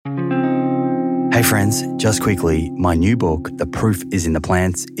Hey friends, just quickly, my new book, The Proof is in the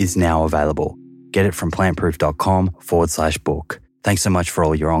Plants, is now available. Get it from plantproof.com/book. Thanks so much for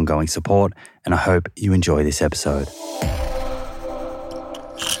all your ongoing support, and I hope you enjoy this episode.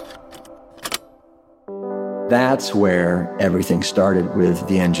 That's where everything started with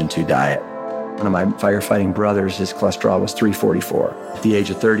the Engine 2 diet. One of my firefighting brothers, his cholesterol was 344. At the age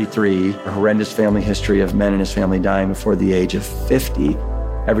of 33, a horrendous family history of men in his family dying before the age of 50.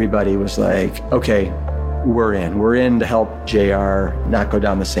 Everybody was like, okay, we're in. We're in to help JR not go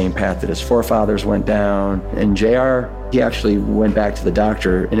down the same path that his forefathers went down. And JR, he actually went back to the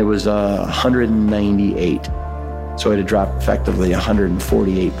doctor, and it was 198. So it had dropped effectively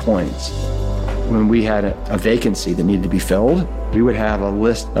 148 points. When we had a vacancy that needed to be filled, we would have a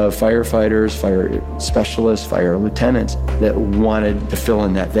list of firefighters, fire specialists, fire lieutenants that wanted to fill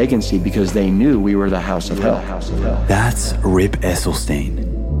in that vacancy because they knew we were the house of hell. That's Rip Esselstyn.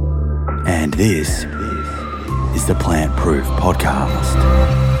 And this is the Plant Proof Podcast.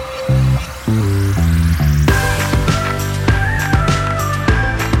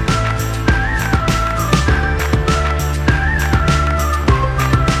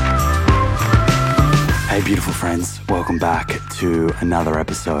 Hey, beautiful friends. Welcome back to another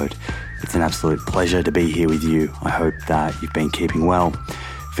episode. It's an absolute pleasure to be here with you. I hope that you've been keeping well.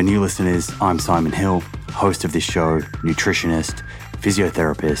 For new listeners, I'm Simon Hill, host of this show, nutritionist,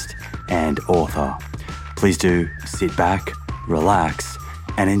 physiotherapist, and author. Please do sit back, relax,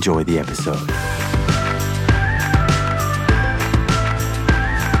 and enjoy the episode.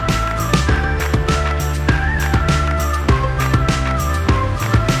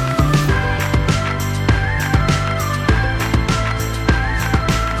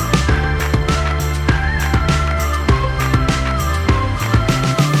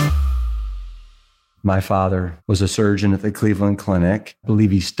 My father was a surgeon at the Cleveland Clinic. I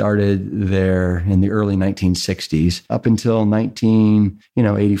believe he started there in the early 1960s. Up until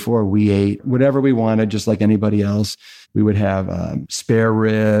 1984, we ate whatever we wanted, just like anybody else. We would have spare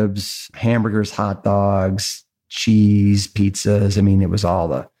ribs, hamburgers, hot dogs, cheese, pizzas. I mean, it was all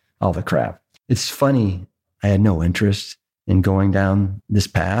the crap. It's funny. I had no interest in going down this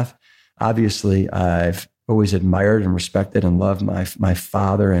path. Obviously, I've always admired and respected and loved my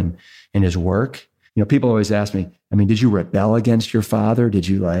father and his work. You know, people always ask me, did you rebel against your father? Did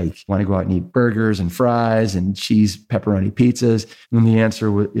you want to go out and eat burgers and fries and cheese pepperoni pizzas? And the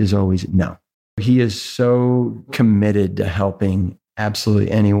answer is always no. He is so committed to helping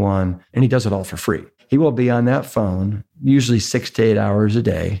absolutely anyone, and he does it all for free. He will be on that phone, usually 6 to 8 hours a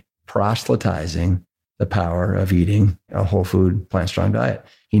day, proselytizing the power of eating a whole food, plant-strong diet.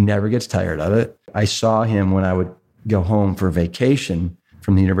 He never gets tired of it. I saw him when I would go home for vacation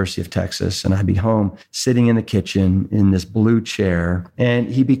from the University of Texas, and I'd be home sitting in the kitchen in this blue chair, and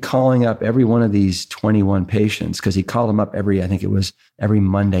he'd be calling up every one of these 21 patients, because he called them up every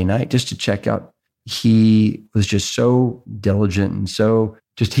Monday night just to check out. He was just so diligent and so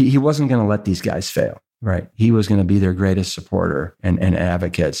he wasn't going to let these guys fail, right? He was going to be their greatest supporter and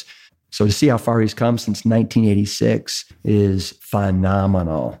advocates. So to see how far he's come since 1986 is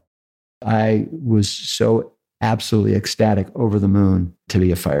phenomenal. I was so absolutely ecstatic, over the moon to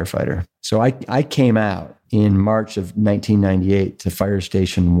be a firefighter. So I came out in March of 1998 to Fire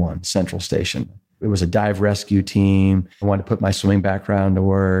Station 1, Central Station. It was a dive rescue team. I wanted to put my swimming background to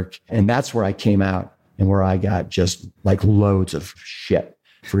work. And that's where I came out and where I got just like loads of shit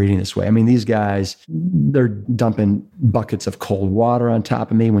for eating this way. These guys, they're dumping buckets of cold water on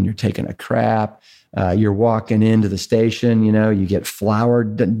top of me when you're taking a crap. You're walking into the station, you get flour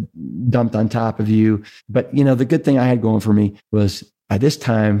dumped on top of you. But, the good thing I had going for me was by this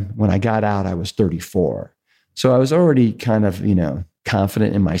time when I got out, I was 34. So I was already kind of,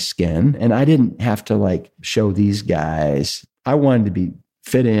 confident in my skin, and I didn't have to show these guys. I wanted to be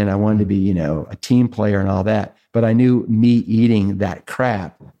fit in. I wanted to be, a team player and all that. But I knew me eating that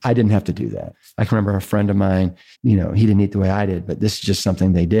crap, I didn't have to do that. I can remember a friend of mine, he didn't eat the way I did, but this is just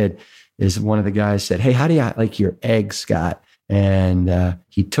something they did. Is one of the guys said, "Hey, how do you like your eggs, Scott?" And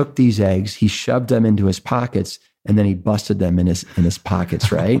he took these eggs, he shoved them into his pockets, and then he busted them in his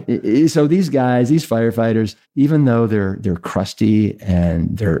pockets, right? So these guys, these firefighters, even though they're crusty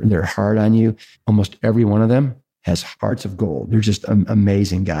and they're hard on you, almost every one of them has hearts of gold. They're just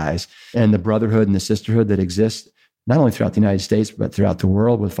amazing guys. And the brotherhood and the sisterhood that exists, not only throughout the United States, but throughout the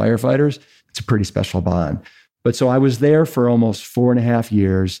world with firefighters, it's a pretty special bond. But so I was there for almost 4.5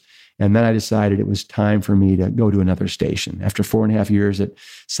 years. And then I decided it was time for me to go to another station after 4.5 years at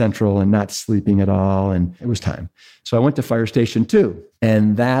Central and not sleeping at all. And it was time. So I went to Fire Station 2.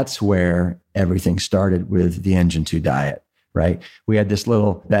 And that's where everything started with the Engine 2 diet. right? We had this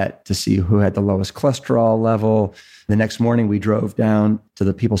little bet to see who had the lowest cholesterol level. The next morning, we drove down to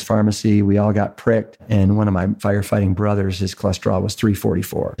the People's Pharmacy. We all got pricked. And one of my firefighting brothers, his cholesterol was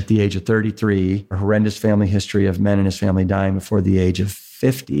 344. At the age of 33, a horrendous family history of men in his family dying before the age of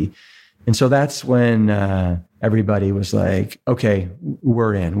 50. And so that's when everybody was like, okay,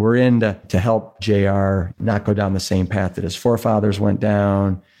 we're in. We're in to help JR not go down the same path that his forefathers went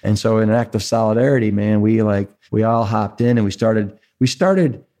down. And so in an act of solidarity, man, we all hopped in and we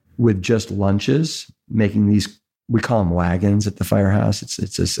started with just lunches, making these, we call them wagons at the firehouse. It's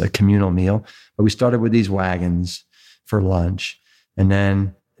just a communal meal. But we started with these wagons for lunch, and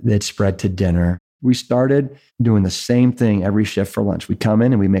then it spread to dinner. We started doing the same thing every shift for lunch. We come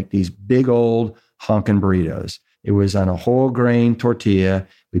in and we make these big old honkin' burritos. It was on a whole grain tortilla.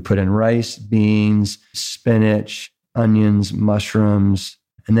 We put in rice, beans, spinach, onions, mushrooms,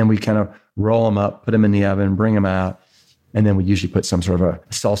 and then we kind of roll them up, put them in the oven, bring them out, and then we usually put some sort of a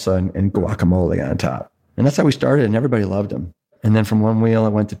salsa and guacamole on top. And that's how we started, and everybody loved them. And then from one meal,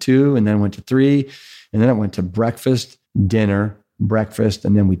 it went to two, and then went to three, and then it went to breakfast, dinner, breakfast,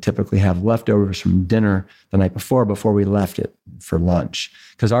 and then we typically have leftovers from dinner the night before we left it for lunch.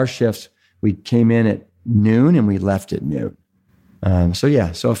 Because our shifts, we came in at noon and we left at noon.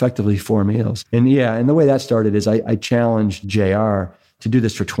 So effectively 4 meals. And the way that started is I challenged JR to do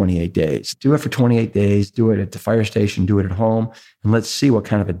this for 28 days. Do it for 28 days, do it at the fire station, do it at home, and let's see what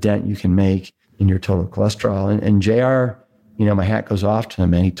kind of a dent you can make in your total cholesterol. And JR, my hat goes off to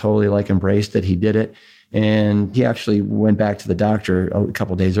him, and he totally embraced it. He did it. And he actually went back to the doctor a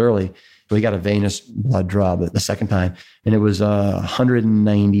couple of days early. So he got a venous blood draw the second time, and it was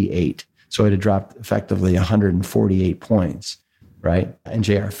 198. So it had dropped effectively 148 points, right? And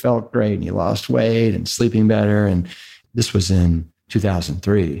JR felt great, and he lost weight and sleeping better. And this was in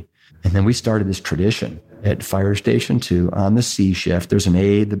 2003. And then we started this tradition at Fire Station 2 on the C shift. There's an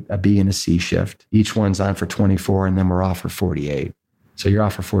A, a B, and a C shift. Each one's on for 24, and then we're off for 48. So you're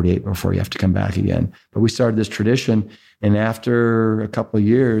off for 48 before you have to come back again. But we started this tradition. And after a couple of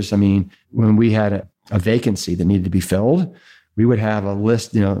years, when we had a vacancy that needed to be filled, we would have a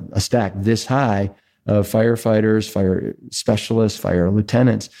list, a stack this high of firefighters, fire specialists, fire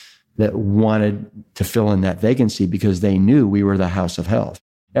lieutenants that wanted to fill in that vacancy because they knew we were the house of health.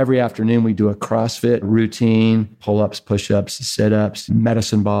 Every afternoon, we do a CrossFit routine, pull-ups, push-ups, sit-ups,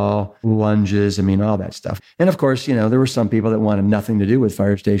 medicine ball, lunges, all that stuff. And of course, there were some people that wanted nothing to do with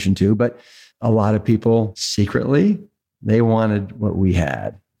Fire Station 2, but a lot of people secretly, they wanted what we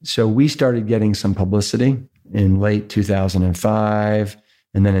had. So we started getting some publicity in late 2005.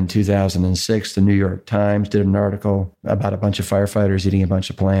 And then in 2006, the New York Times did an article about a bunch of firefighters eating a bunch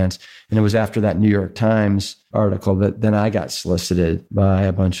of plants. And it was after that New York Times article that then I got solicited by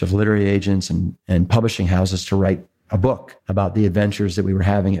a bunch of literary agents and publishing houses to write a book about the adventures that we were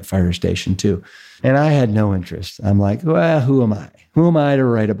having at Fire Station 2. And I had no interest. I'm like, well, who am I? Who am I to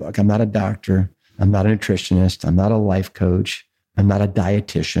write a book? I'm not a doctor. I'm not a nutritionist. I'm not a life coach. I'm not a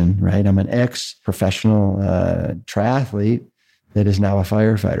dietitian, right? I'm an ex-professional triathlete that is now a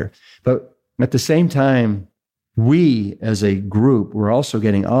firefighter. But at the same time, we as a group were also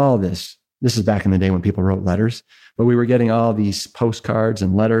getting all this. This is back in the day when people wrote letters, but we were getting all these postcards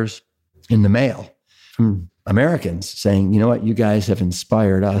and letters in the mail from Americans saying, you know what, you guys have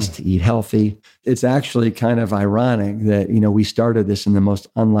inspired us to eat healthy. It's actually kind of ironic that, we started this in the most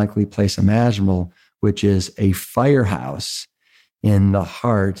unlikely place imaginable, which is a firehouse in the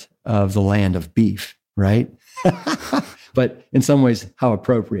heart of the land of beef, right? But in some ways, how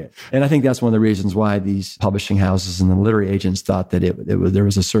appropriate. And I think that's one of the reasons why these publishing houses and the literary agents thought that there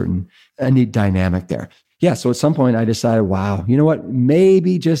was a neat dynamic there. Yeah, so at some point I decided, wow, you know what?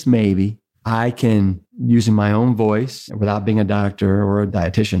 Maybe, just maybe, I can, using my own voice, without being a doctor or a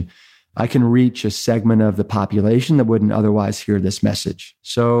dietitian, I can reach a segment of the population that wouldn't otherwise hear this message.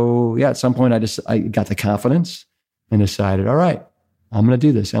 So yeah, at some point I got the confidence and decided, all right, I'm going to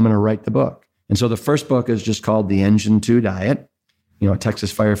do this. I'm going to write the book. And so the first book is just called The Engine 2 Diet, a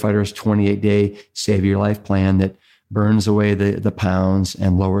Texas firefighter's 28-day save your life plan that burns away the pounds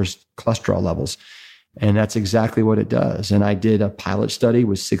and lowers cholesterol levels. And that's exactly what it does. And I did a pilot study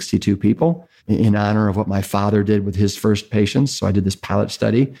with 62 people in honor of what my father did with his first patients. So I did this pilot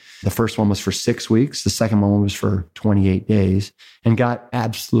study. The first one was for 6 weeks. The second one was for 28 days, and got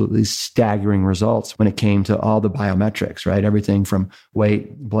absolutely staggering results when it came to all the biometrics, right? Everything from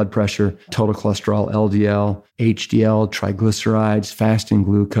weight, blood pressure, total cholesterol, LDL, HDL, triglycerides, fasting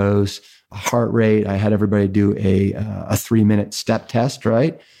glucose, heart rate. I had everybody do a 3-minute step test,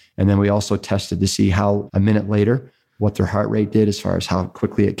 right? And then we also tested to see how a minute later, what their heart rate did as far as how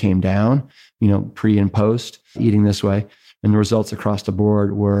quickly it came down, pre and post eating this way. And the results across the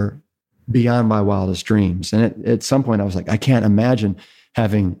board were beyond my wildest dreams. And at some point I was like, I can't imagine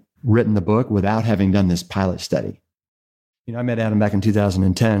having written the book without having done this pilot study. I met Adam back in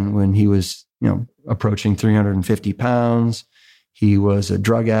 2010 when he was, approaching 350 pounds. He was a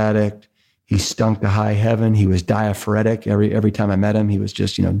drug addict. He stunk to high heaven. He was diaphoretic. Every time I met him, he was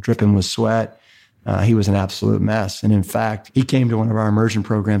just, dripping with sweat. He was an absolute mess. And in fact, he came to one of our immersion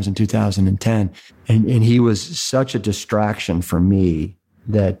programs in 2010, and he was such a distraction for me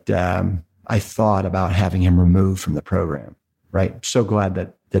that I thought about having him removed from the program, right? So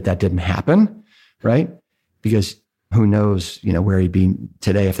glad that didn't happen, right? Because who knows, where he'd be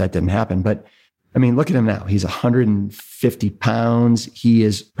today if that didn't happen. But I mean, look at him now. He's 150 pounds. He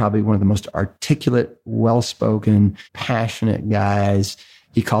is probably one of the most articulate, well-spoken, passionate guys.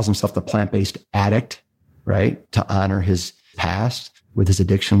 He calls himself the plant-based addict, right? To honor his past with his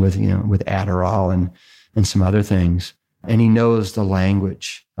addiction with Adderall and some other things. And he knows the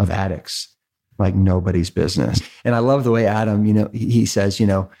language of addicts like nobody's business. And I love the way Adam, he says,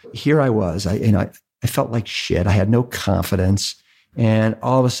 here I was, I felt like shit. I had no confidence. And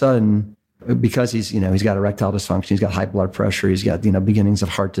all of a sudden, because he's got erectile dysfunction, he's got high blood pressure, he's got, beginnings of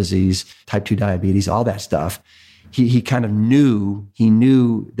heart disease, type 2 diabetes, all that stuff. He kind of knew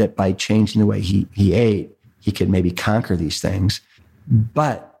that by changing the way he ate, he could maybe conquer these things.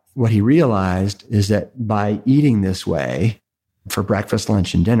 But what he realized is that by eating this way for breakfast,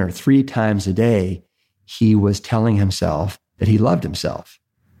 lunch, and dinner 3 times a day, he was telling himself that he loved himself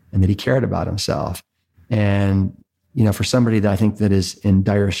and that he cared about himself. And, for somebody that I think that is in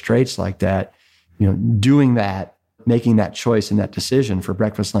dire straits like that, doing that, making that choice and that decision for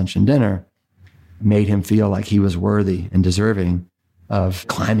breakfast, lunch, and dinner made him feel like he was worthy and deserving of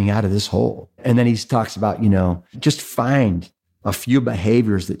climbing out of this hole. And then he talks about, just find a few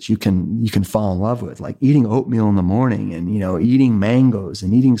behaviors that you can fall in love with, like eating oatmeal in the morning and, eating mangoes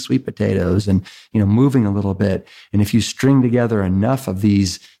and eating sweet potatoes and, moving a little bit. And if you string together enough of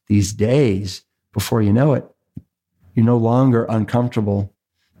these days, before you know it, you're no longer uncomfortable.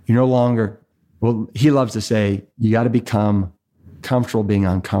 You're no longer, well, he loves to say, you got to become comfortable being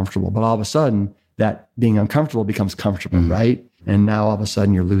uncomfortable. But all of a sudden, that being uncomfortable becomes comfortable, right? And now all of a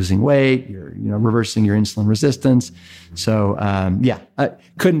sudden you're losing weight, you're reversing your insulin resistance. So I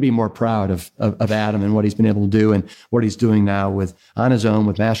couldn't be more proud of Adam and what he's been able to do and what he's doing now on his own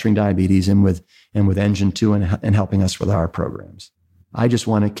with Mastering Diabetes and with Engine 2 and helping us with our programs. I just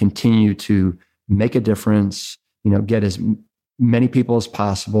want to continue to make a difference, get as many people as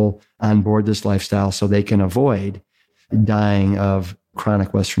possible on board this lifestyle so they can avoid dying of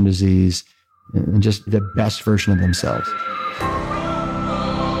chronic Western disease and just the best version of themselves.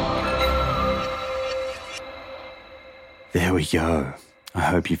 There we go. I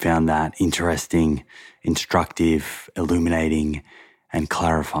hope you found that interesting, instructive, illuminating, and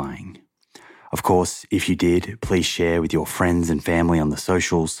clarifying. Of course, if you did, please share with your friends and family on the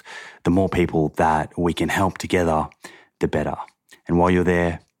socials. The more people that we can help together, the better. And while you're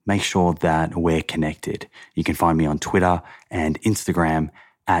there, make sure that we're connected. You can find me on Twitter and Instagram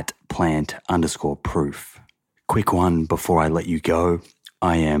at plant_proof. Quick one before I let you go.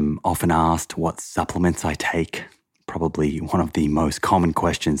 I am often asked what supplements I take. Probably one of the most common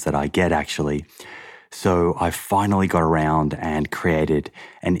questions that I get, actually. So I finally got around and created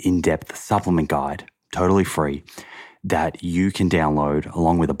an in-depth supplement guide, totally free, that you can download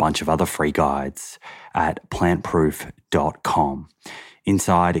along with a bunch of other free guides at plantproof.com.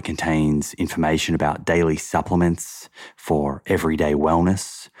 Inside, it contains information about daily supplements for everyday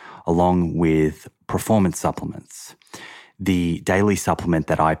wellness, along with performance supplements. The daily supplement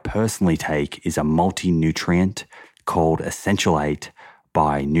that I personally take is a multi-nutrient called Essential 8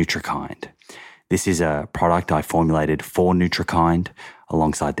 by NutriKind. This is a product I formulated for NutriKind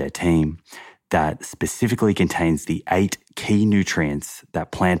alongside their team that specifically contains the 8 key nutrients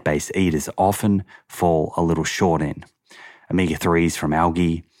that plant-based eaters often fall a little short in. Omega-3s from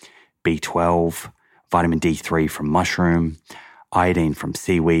algae, B12, vitamin D3 from mushroom, iodine from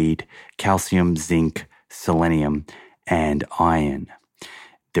seaweed, calcium, zinc, selenium, and iron.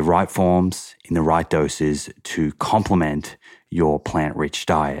 The right forms in the right doses to complement your plant-rich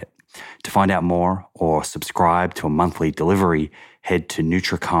diet. To find out more or subscribe to a monthly delivery, head to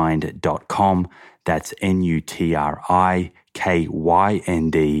nutrikind.com. That's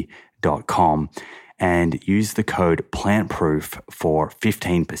NutriKynd.com and use the code PLANTPROOF for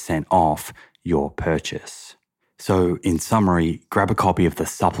 15% off your purchase. So in summary, grab a copy of the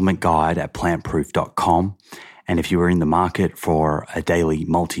supplement guide at plantproof.com. And if you are in the market for a daily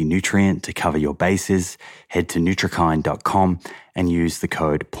multi-nutrient to cover your bases, head to nutrikind.com and use the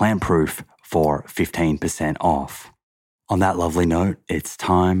code PLANTPROOF for 15% off. On that lovely note, it's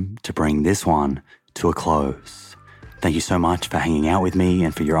time to bring this one to a close. Thank you so much for hanging out with me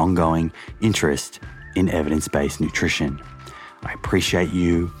and for your ongoing interest in evidence-based nutrition. I appreciate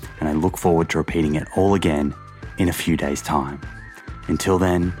you, and I look forward to repeating it all again in a few days' time. Until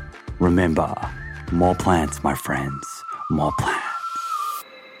then, remember, more plants, my friends, more plants.